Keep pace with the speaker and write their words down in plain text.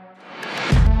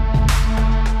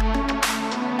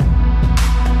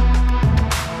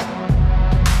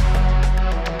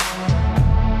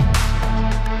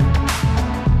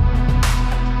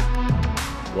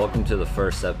to the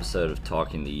first episode of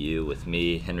Talking to You with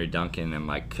me, Henry Duncan, and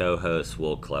my co-host,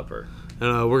 Will Klepper.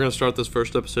 And we're going to start this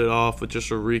first episode off with just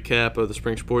a recap of the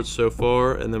spring sports so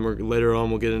far, and then later on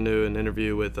we'll get into an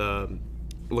interview with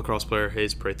lacrosse player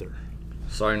Hays Prather.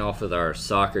 Starting off with our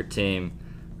soccer team,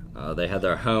 they had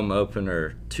their home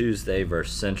opener Tuesday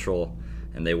versus Central,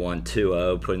 and they won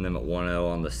 2-0, putting them at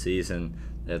 1-0 on the season.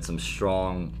 They had some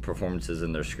strong performances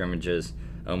in their scrimmages,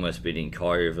 almost beating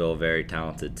Collierville, a very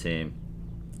talented team.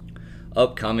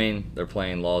 Upcoming, they're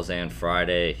playing Lausanne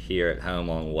Friday here at home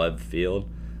on Webb Field.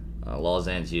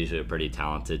 Lausanne's usually a pretty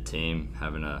talented team,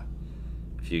 having a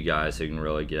few guys who can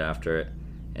really get after it.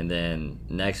 And then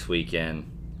next weekend,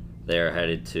 they are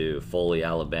headed to Foley,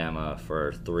 Alabama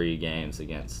for 3 games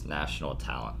against national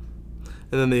talent.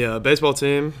 And then the baseball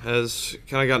team has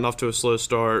kind of gotten off to a slow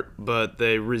start, but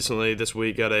they recently, this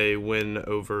week, got a win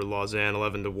over Lausanne,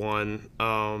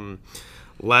 11-1.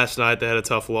 Last night they had a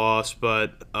tough loss,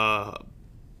 but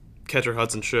catcher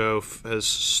Hudson Schoaf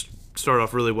has started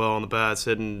off really well on the bats,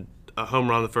 hitting a home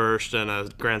run in the first and a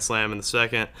grand slam in the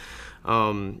second.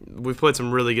 We've played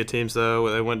some really good teams, though.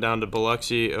 They went down to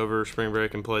Biloxi over spring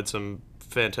break and played some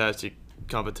fantastic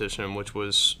competition, which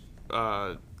was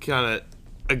kind of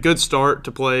a good start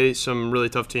to play some really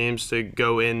tough teams to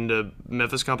go into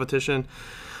Memphis competition,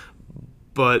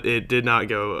 but it did not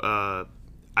go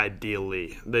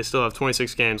ideally. They still have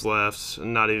 26 games left,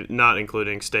 not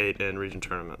including state and region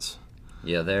tournaments.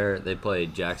 Yeah, they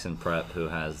played Jackson Prep, who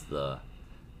has the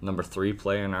number 3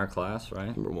 player in our class, right?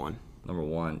 Number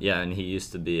one. Yeah, and he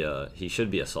should be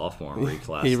a sophomore and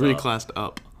reclassed He reclassed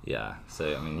up. Yeah,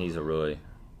 so, I mean, he's a really,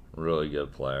 really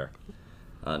good player.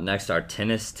 Next, our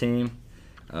tennis team.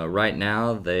 Right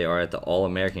now, they are at the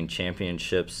All-American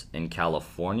Championships in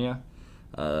California.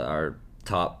 Our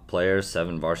top players,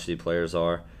 7 varsity players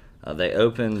are. They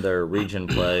opened their region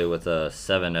play with a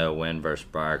 7-0 win versus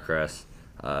Briarcrest,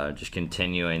 just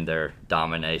continuing their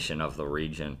domination of the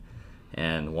region.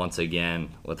 And once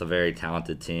again, with a very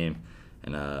talented team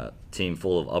and a team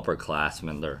full of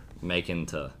upperclassmen, they're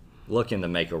looking to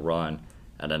make a run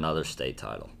at another state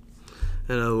title.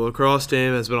 And the lacrosse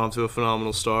team has been off to a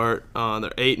phenomenal start.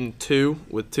 They're 8-2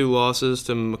 with 2 losses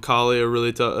to Macaulay, a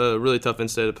really tough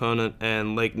in-state opponent,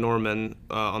 and Lake Norman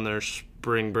on their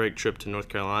spring break trip to North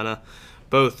Carolina.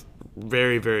 Both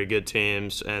very, very good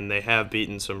teams, and they have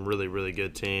beaten some really, really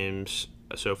good teams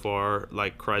so far,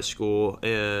 like Christ School,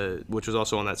 which was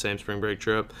also on that same spring break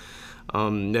trip.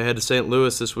 They head to St.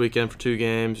 Louis this weekend for 2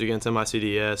 games against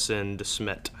MICDS and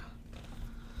DeSmet.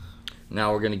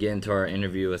 Now we're going to get into our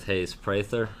interview with Hays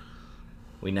Prather.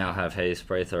 We now have Hays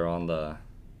Prather on the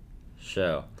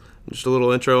show. Just a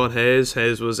little intro on Hays.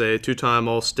 Hays was a 2-time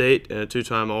All-State and a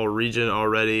 2-time All-Region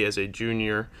already as a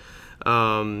junior.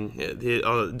 During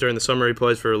the summer, he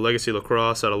plays for Legacy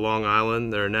Lacrosse out of Long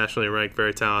Island. They're a nationally ranked,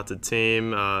 very talented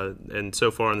team. And so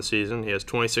far in the season, he has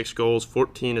 26 goals,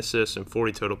 14 assists, and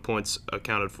 40 total points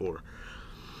accounted for.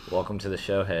 Welcome to the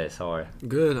show, Hays. How are you?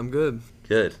 Good, I'm good.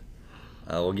 Good.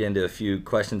 We'll get into a few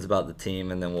questions about the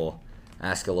team, and then we'll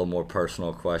ask a little more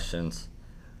personal questions.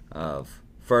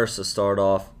 First, to start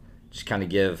off, just kind of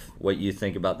give what you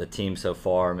think about the team so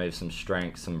far, maybe some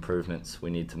strengths, some improvements we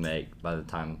need to make by the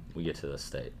time we get to the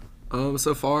state.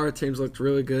 So far, our team's looked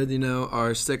really good. You know,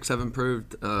 our sticks have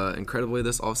improved incredibly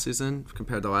this offseason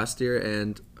compared to last year,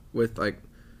 and with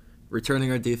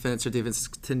returning our defense has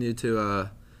continued to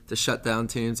shut down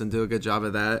teams and do a good job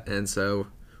of that. And so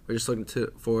we're just looking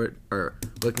to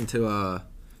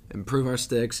improve our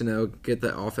sticks, get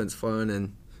the offense flowing,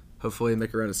 and hopefully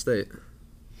make a run at state.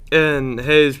 And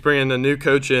Hays bringing a new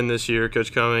coach in this year,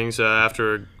 Coach Cummings,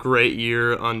 after a great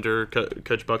year under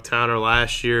Coach Buck Towner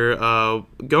last year.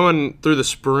 Going through the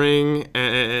spring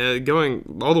and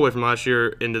going all the way from last year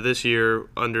into this year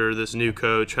under this new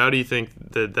coach, how do you think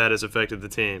that has affected the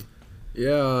team?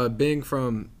 Yeah, being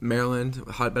from Maryland,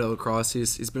 hotbed of lacrosse,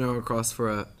 he's been on lacrosse for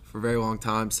a very long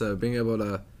time. So being able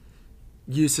to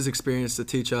use his experience to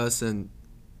teach us and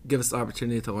give us the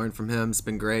opportunity to learn from him has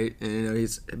been great. And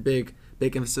he's a big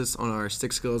emphasis on our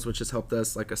stick skills, which has helped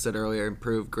us, like I said earlier,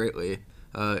 improve greatly.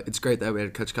 It's great that we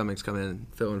had Coach Cummings come in and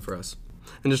fill in for us.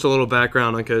 And just a little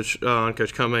background on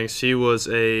Coach Cummings. He was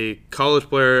a college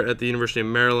player at the University of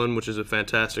Maryland, which is a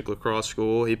fantastic lacrosse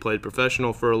school. He played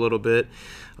professional for a little bit.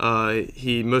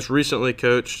 He most recently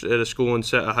coached at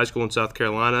a high school in South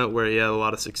Carolina, where he had a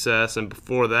lot of success. And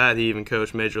before that, he even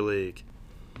coached Major League.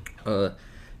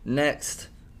 Next,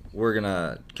 we're going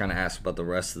to kind of ask about the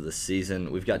rest of the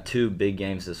season. We've got 2 big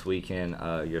games this weekend.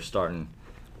 You're starting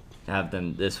to have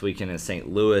them this weekend in St.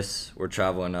 Louis. We're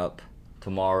traveling up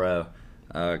tomorrow.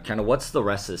 Kind of what's the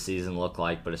rest of the season look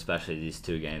like, but especially these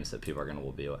 2 games that people are going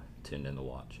to be tuned in to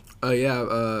watch? Oh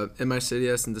yeah,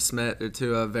 MICDS and DeSmet, they're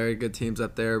two very good teams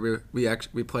up there. We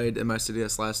played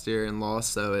MICDS last year and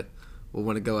lost, so we'll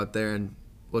want to go up there and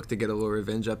look to get a little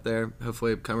revenge up there.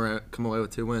 Hopefully, come away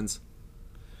with 2 wins.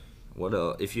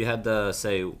 What if you had to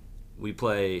say who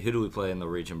do we play in the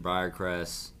region?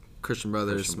 Briarcrest, Christian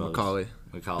Brothers, Macaulay.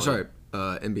 Sorry,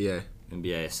 NBA.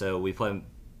 NBA. So we play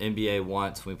NBA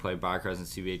once. We play Briarcrest and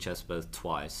CBHS both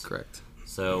twice. Correct.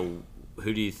 So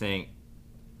who do you think,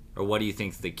 or what do you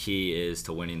think the key is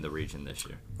to winning the region this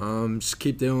year? Just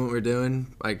keep doing what we're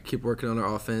doing. Like keep working on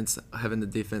our offense, having the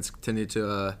defense continue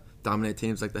to dominate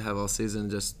teams like they have all season.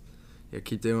 Just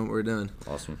keep doing what we're doing.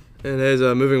 Awesome. And as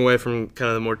moving away from kind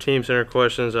of the more team-centered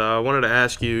questions, I wanted to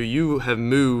ask you, you have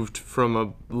moved from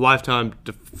a lifetime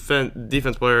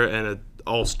defense player and an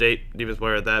all-state defense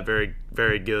player at that, very,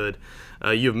 very good.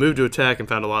 You have moved to attack and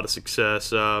found a lot of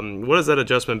success. What has that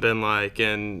adjustment been like,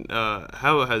 and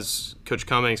how has Coach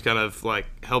Cummings kind of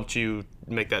like helped you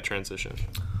make that transition?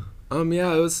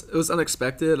 Yeah, it was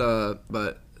unexpected,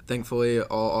 but thankfully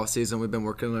all season we've been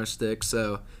working on our sticks,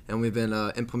 and we've been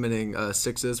implementing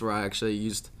sixes where I actually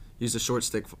used a short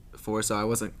stick for, so I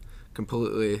wasn't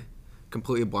completely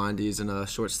blind to using a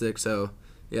short stick. So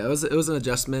yeah, it was an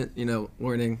adjustment,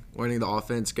 learning the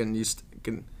offense, getting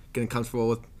comfortable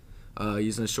with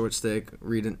using a short stick,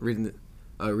 reading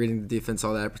the defense,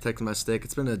 all that, protecting my stick.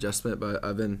 It's been an adjustment, but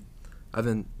I've been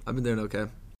doing okay.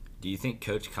 Do you think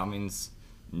Coach Cummings'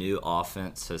 new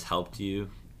offense has helped you?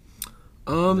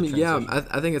 Yeah,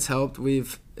 I think it's helped.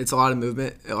 It's a lot of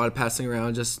movement, a lot of passing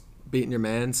around, just beating your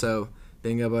man. So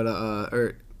being able to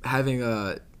or having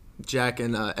Jack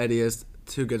and Eddie as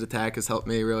 2 good attack has helped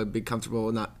me really be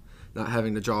comfortable, not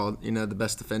having to draw the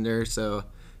best defender. So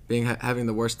having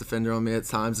the worst defender on me at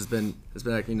times has been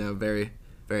like, very,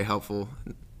 very helpful.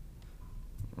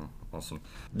 Awesome.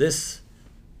 This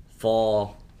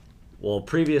fall, well,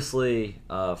 previously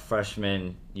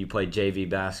freshman you played JV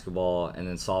basketball, and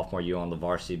then sophomore you were on the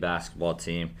varsity basketball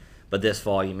team. But this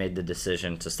fall you made the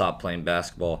decision to stop playing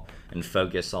basketball and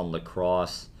focus on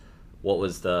lacrosse. What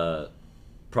was the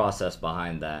process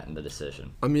behind that and the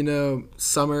decision?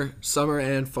 Summer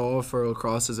and fall for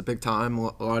lacrosse is a big time.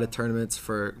 A lot of tournaments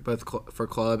for both for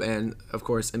club and of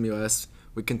course MUS.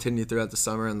 We continue throughout the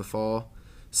summer and the fall.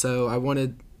 So I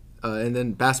wanted, and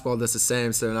then basketball does the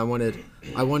same. So I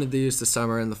wanted to use the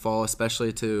summer and the fall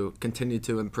especially to continue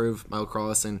to improve my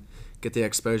lacrosse and get the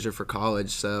exposure for college.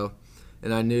 So,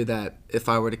 and I knew that if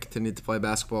I were to continue to play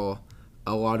basketball,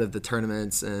 a lot of the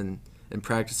tournaments and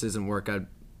practices and work I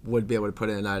would be able to put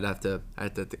in, I'd have to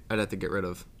get rid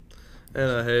of.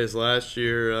 And Hays, last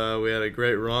year we had a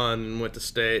great run and went to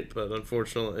state, but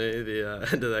unfortunately the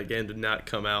end of that game did not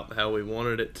come out how we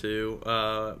wanted it to.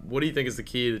 What do you think is the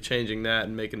key to changing that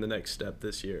and making the next step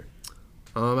this year?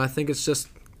 I think it's just,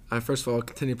 first of all,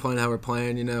 continue playing how we're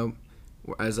playing.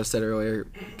 As I said earlier,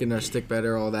 getting our stick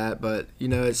better, all that. But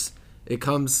a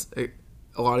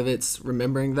lot of it's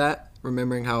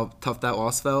remembering how tough that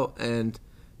loss felt, and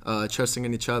trusting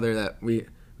in each other that we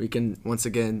can once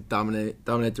again dominate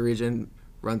the region,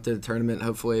 run through the tournament,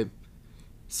 hopefully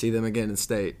see them again in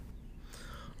state.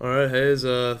 All right, Hays,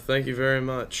 thank you very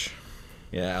much.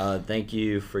 Yeah, thank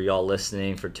you for y'all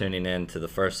listening, for tuning in to the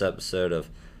first episode of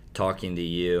Talking to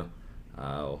You.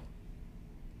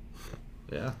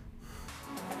 Yeah.